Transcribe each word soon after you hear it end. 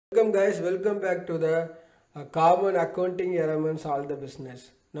Welcome guys, welcome back to the common accounting elements all the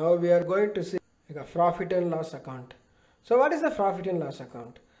business. Now we are going to see like a profit and loss account. So what is the profit and loss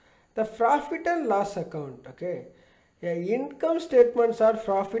account? The profit and loss account, okay. Income statements or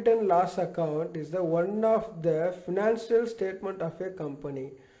profit and loss account is the one of the financial statement of a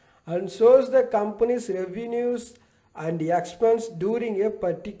company and shows the company's revenues and expense during a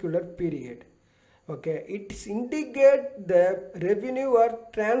particular period. Okay, it indicate the revenue or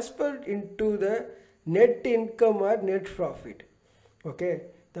transferred into the net income or net profit. Okay,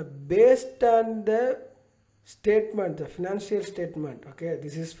 the based on the statement, the financial statement. Okay,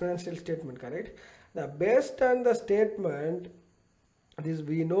 this is financial statement, correct? The based on the statement, this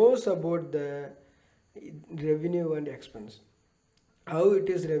we knows about the revenue and expense. How it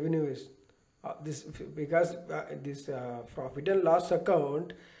is revenue is this because this profit and loss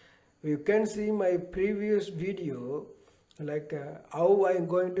account, you can see my previous video like how I am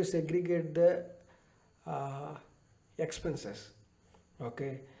going to segregate the uh, expenses.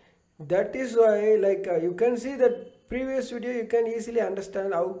 Okay, that is why like you can see that previous video, you can easily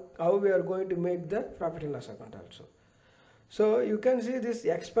understand how we are going to make the profit and loss account also. So you can see this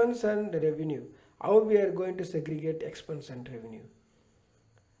expense and revenue, how we are going to segregate expense and revenue.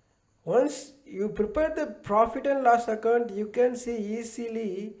 Once you prepare the profit and loss account, you can see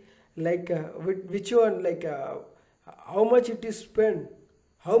easily like which one, like how much it is spent,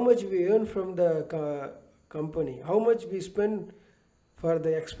 how much we earn from the company, how much we spend for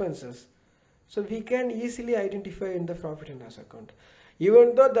the expenses. So we can easily identify in the profit and loss account,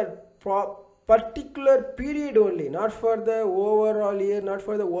 even though that particular period only, not for the overall year, not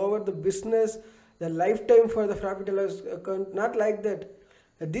for the over the business, the lifetime for the profit and loss account, not like that.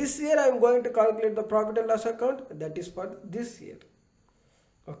 This year I am going to calculate the profit and loss account, that is for this year.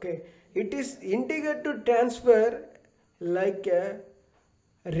 Okay, it is integrated to transfer like a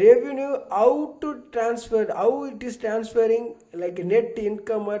revenue, how to transfer, how it is transferring like net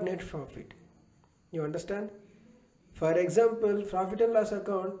income or net profit. You understand? For example, profit and loss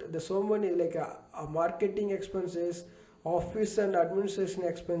account, the so many like a marketing expenses, office and administration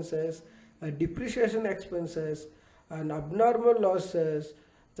expenses, depreciation expenses, and abnormal losses.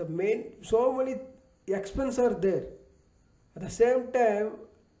 The main so many expenses are there. At the same time,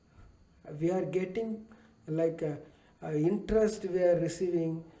 we are getting like interest we are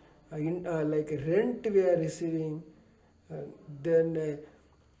receiving, like rent we are receiving, then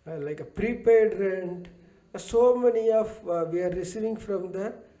like a prepaid rent, so many of we are receiving from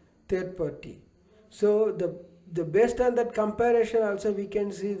the third party. So the based on that comparison also we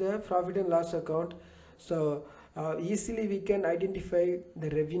can see the profit and loss account. So easily we can identify the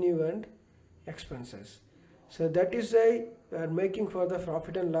revenue and expenses. So that is why we are making for the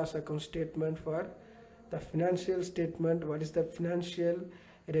profit and loss account statement for the financial statement. What is the financial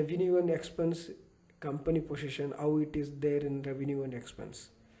revenue and expense company position, how it is there in revenue and expense.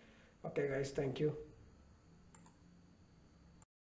 Okay guys, thank you.